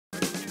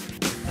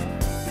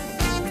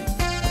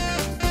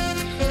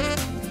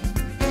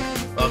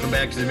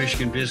Welcome back to the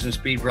Michigan Business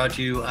Beat, brought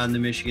to you on the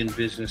Michigan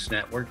Business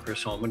Network.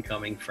 Chris Holman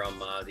coming from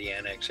the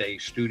Annex A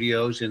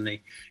studios in the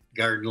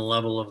garden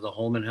level of the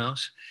Holman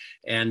House.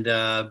 And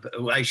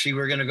I see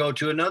we're going to go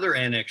to another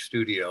Annex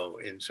studio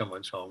in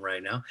someone's home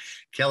right now.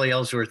 Kelli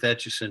Ellsworth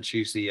Etchison,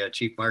 she's the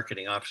Chief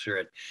Marketing Officer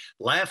at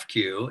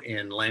LAFCU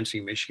in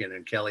Lansing, Michigan.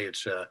 And Kelli,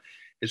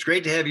 it's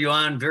great to have you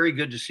on. Very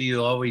good to see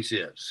you, always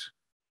is.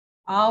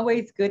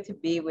 Always good to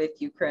be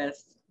with you,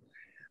 Chris.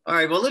 All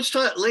right, well, let's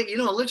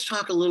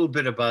talk a little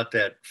bit about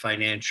that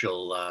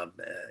financial.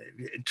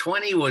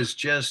 20 was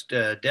just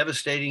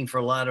devastating for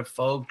a lot of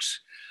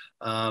folks.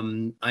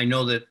 I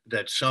know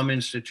that some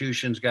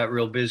institutions got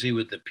real busy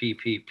with the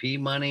PPP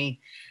money,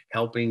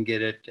 helping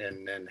get it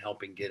and then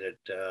helping get it,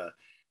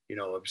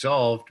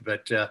 absolved.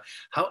 But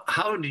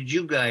how did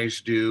you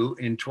guys do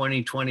in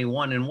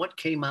 2021, and what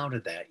came out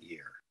of that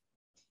year?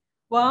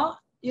 Well,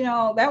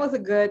 that was a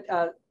good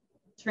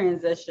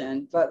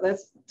transition, but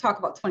let's talk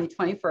about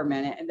 2020 for a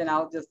minute, and then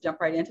I'll just jump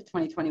right into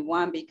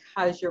 2021,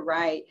 because you're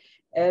right.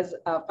 As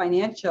a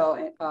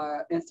financial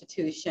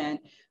institution,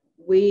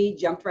 we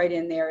jumped right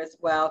in there as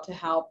well to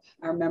help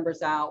our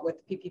members out with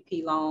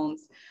PPP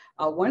loans.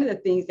 One of the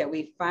things that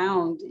we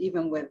found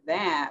even with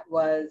that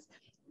was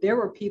there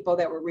were people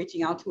that were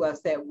reaching out to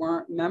us that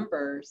weren't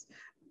members,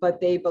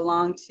 but they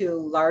belonged to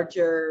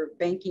larger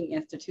banking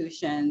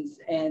institutions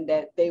and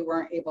that they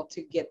weren't able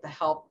to get the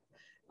help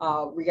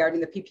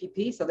regarding the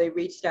PPP. So they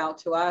reached out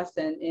to us,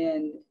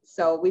 and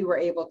so we were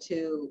able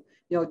to,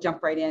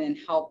 jump right in and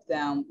help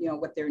them,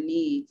 with their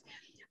needs.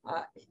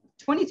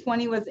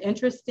 2020 was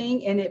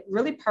interesting, and it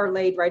really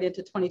parlayed right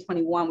into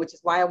 2021, which is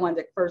why I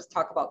wanted to first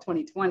talk about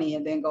 2020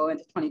 and then go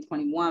into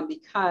 2021,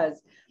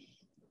 because,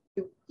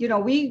 as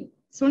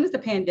soon as the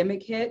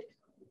pandemic hit,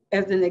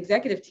 as an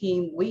executive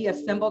team, we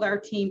assembled our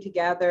team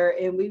together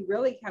and we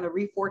really kind of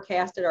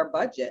reforecasted our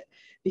budget,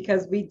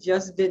 because we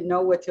just didn't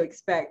know what to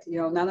expect.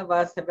 None of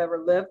us have ever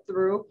lived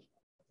through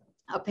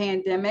a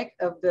pandemic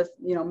of this,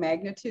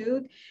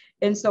 magnitude.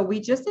 And so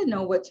we just didn't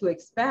know what to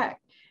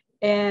expect.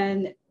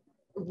 And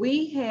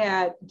we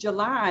had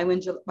July,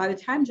 by the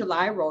time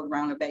July rolled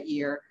around of that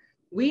year,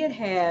 we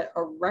had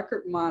a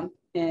record month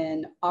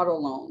in auto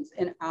loans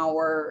in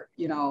our,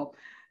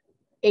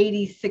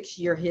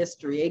 85-year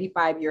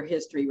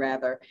history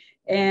rather.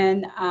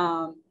 And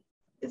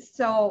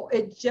so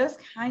it just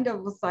kind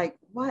of was like,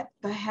 what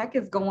the heck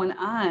is going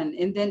on?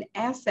 And then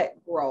asset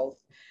growth.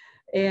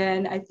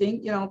 And I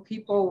think,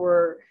 people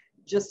were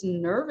just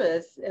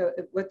nervous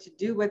what to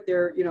do with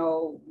their,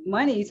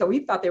 money. So we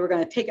thought they were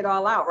going to take it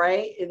all out,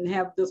 right? And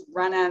have this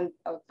run on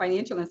a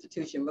financial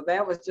institution. But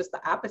that was just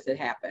the opposite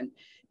happened.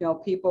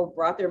 People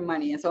brought their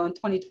money. And so in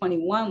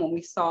 2021, when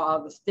we saw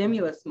all the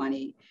stimulus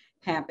money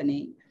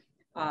happening,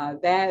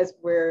 that is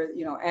where,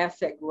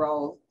 asset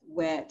growth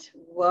went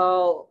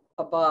well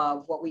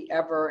above what we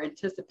ever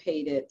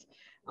anticipated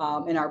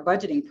in our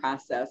budgeting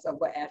process of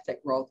what asset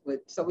growth would.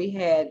 So we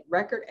had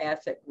record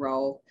asset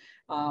growth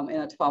in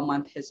a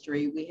 12-month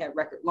history. We had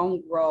record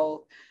loan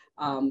growth.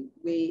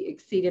 We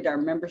exceeded our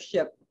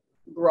membership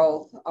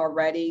growth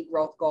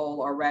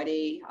goal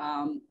already.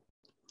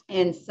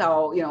 And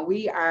so,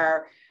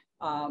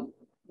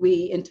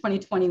 we in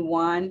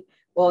 2021,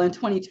 well, in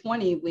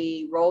 2020,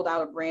 we rolled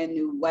out a brand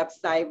new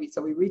website. So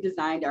we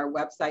redesigned our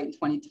website in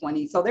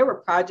 2020. So there were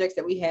projects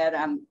that we had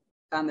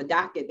on the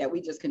docket that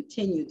we just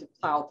continued to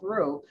plow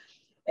through.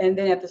 And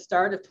then at the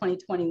start of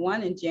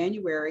 2021 in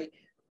January,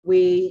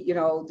 we,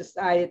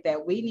 decided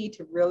that we need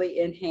to really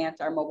enhance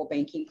our mobile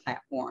banking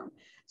platform.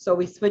 So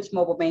we switched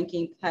mobile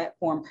banking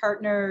platform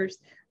partners.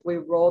 We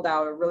rolled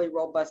out a really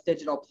robust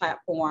digital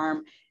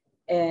platform.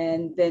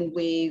 And then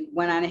we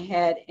went on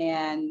ahead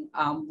and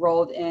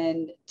rolled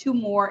in 2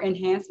 more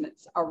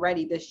enhancements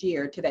already this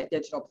year to that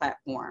digital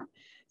platform.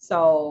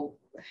 So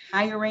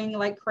hiring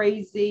like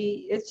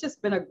crazy. It's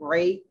just been a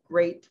great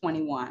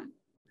 21.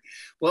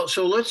 Well,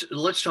 so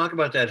let's talk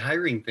about that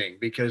hiring thing,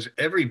 because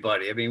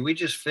everybody, we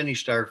just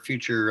finished our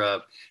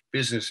future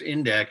business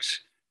index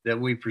that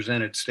we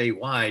presented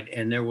statewide,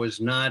 and there was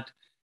not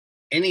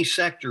any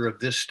sector of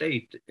this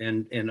state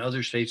and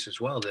other states as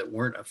well that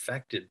weren't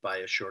affected by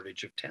a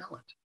shortage of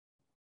talent.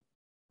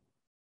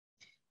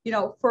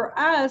 For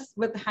us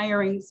with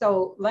hiring,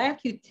 so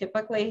LAFCU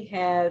typically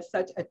has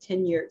such a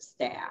tenured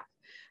staff.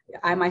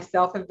 I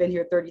myself have been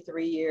here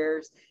 33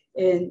 years,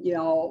 and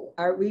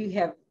we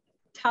have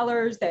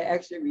tellers that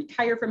actually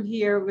retire from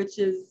here, which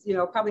is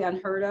probably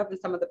unheard of in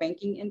some of the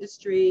banking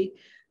industry,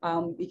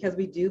 because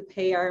we do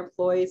pay our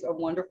employees a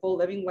wonderful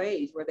living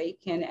wage where they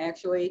can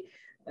actually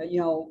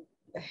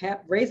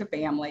raise a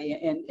family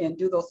and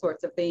do those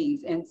sorts of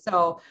things. And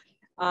so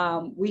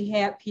we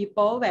had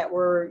people that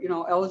were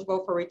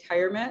eligible for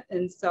retirement,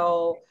 and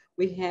so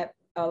we had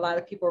a lot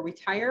of people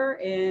retire,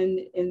 and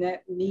in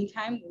that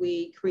meantime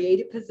we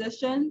created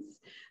positions,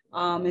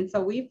 and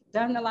so we've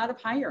done a lot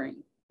of hiring.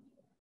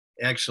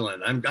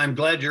 Excellent. I'm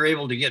glad you're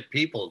able to get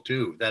people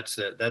too. That's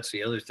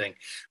the other thing.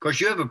 Of course,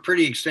 you have a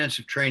pretty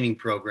extensive training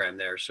program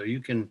there, so you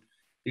can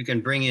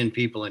bring in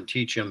people and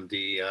teach them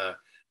the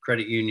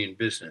credit union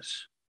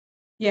business.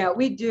 Yeah,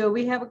 we do.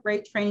 We have a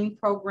great training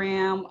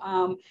program.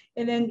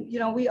 And then,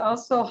 we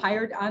also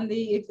hired on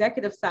the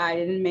executive side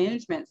and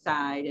management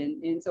side.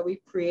 And so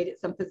we've created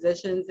some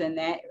positions in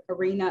that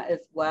arena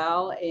as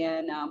well.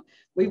 And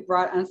we've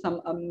brought on some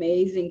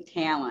amazing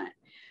talent.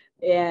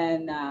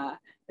 And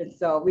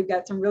so we've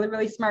got some really,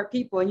 really smart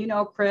people.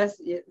 And, Chris,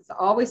 it's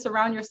always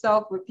surround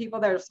yourself with people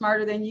that are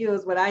smarter than you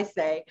is what I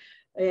say.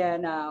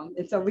 And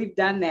so we've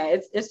done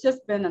that. It's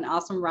just been an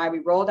awesome ride. We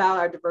rolled out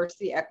our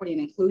diversity, equity,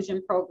 and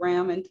inclusion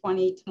program in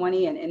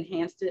 2020 and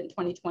enhanced it in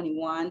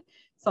 2021.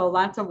 So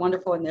lots of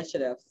wonderful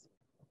initiatives.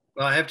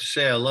 Well, I have to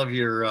say, I love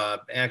your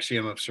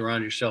axiom of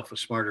surround yourself with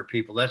smarter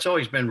people. That's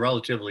always been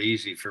relatively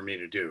easy for me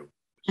to do.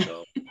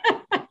 So,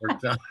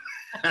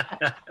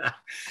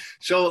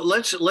 so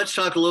let's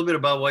talk a little bit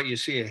about what you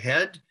see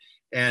ahead.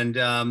 And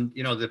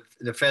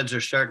the feds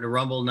are starting to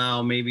rumble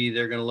now. Maybe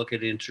they're going to look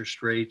at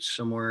interest rates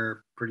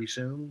somewhere pretty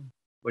soon.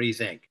 What do you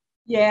think?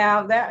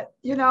 Yeah,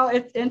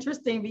 it's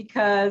interesting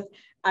because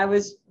I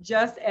was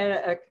just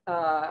at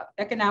a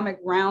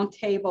economic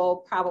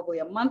roundtable probably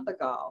a month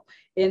ago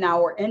in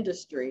our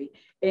industry,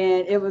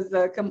 and it was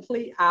the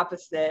complete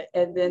opposite.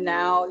 And then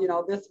now,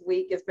 this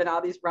week it's been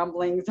all these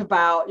rumblings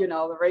about,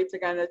 the rates are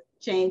going to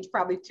change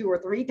probably 2 or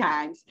 3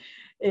 times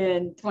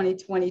in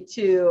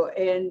 2022.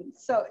 And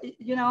so,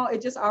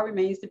 it just all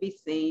remains to be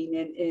seen.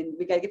 And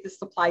we got to get the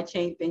supply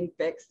chain thing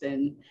fixed.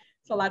 And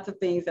so lots of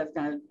things that's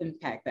going to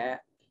impact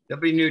that. There'll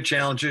be new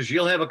challenges.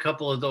 You'll have a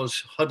couple of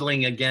those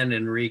huddling again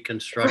and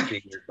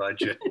reconstructing your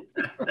budget.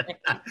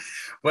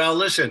 Well,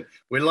 listen,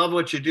 we love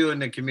what you do in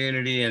the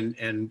community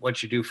and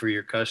what you do for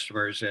your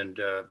customers and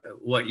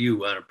what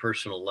you on a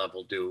personal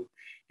level do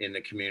in the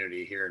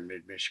community here in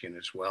mid-Michigan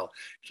as well.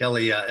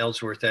 Kelli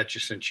Ellsworth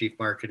Etchison, Chief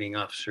Marketing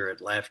Officer at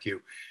LAFCU.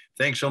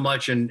 Thanks so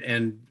much.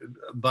 And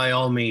by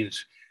all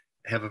means,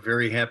 have a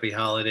very happy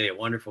holiday, a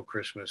wonderful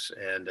Christmas,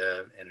 and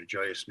a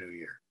joyous New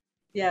Year.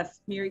 Yes,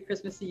 Merry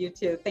Christmas to you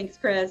too. Thanks,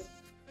 Chris.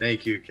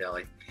 Thank you,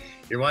 Kelli.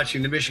 You're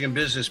watching the Michigan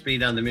Business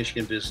Beat on the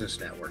Michigan Business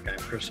Network. I'm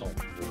Chris Holman.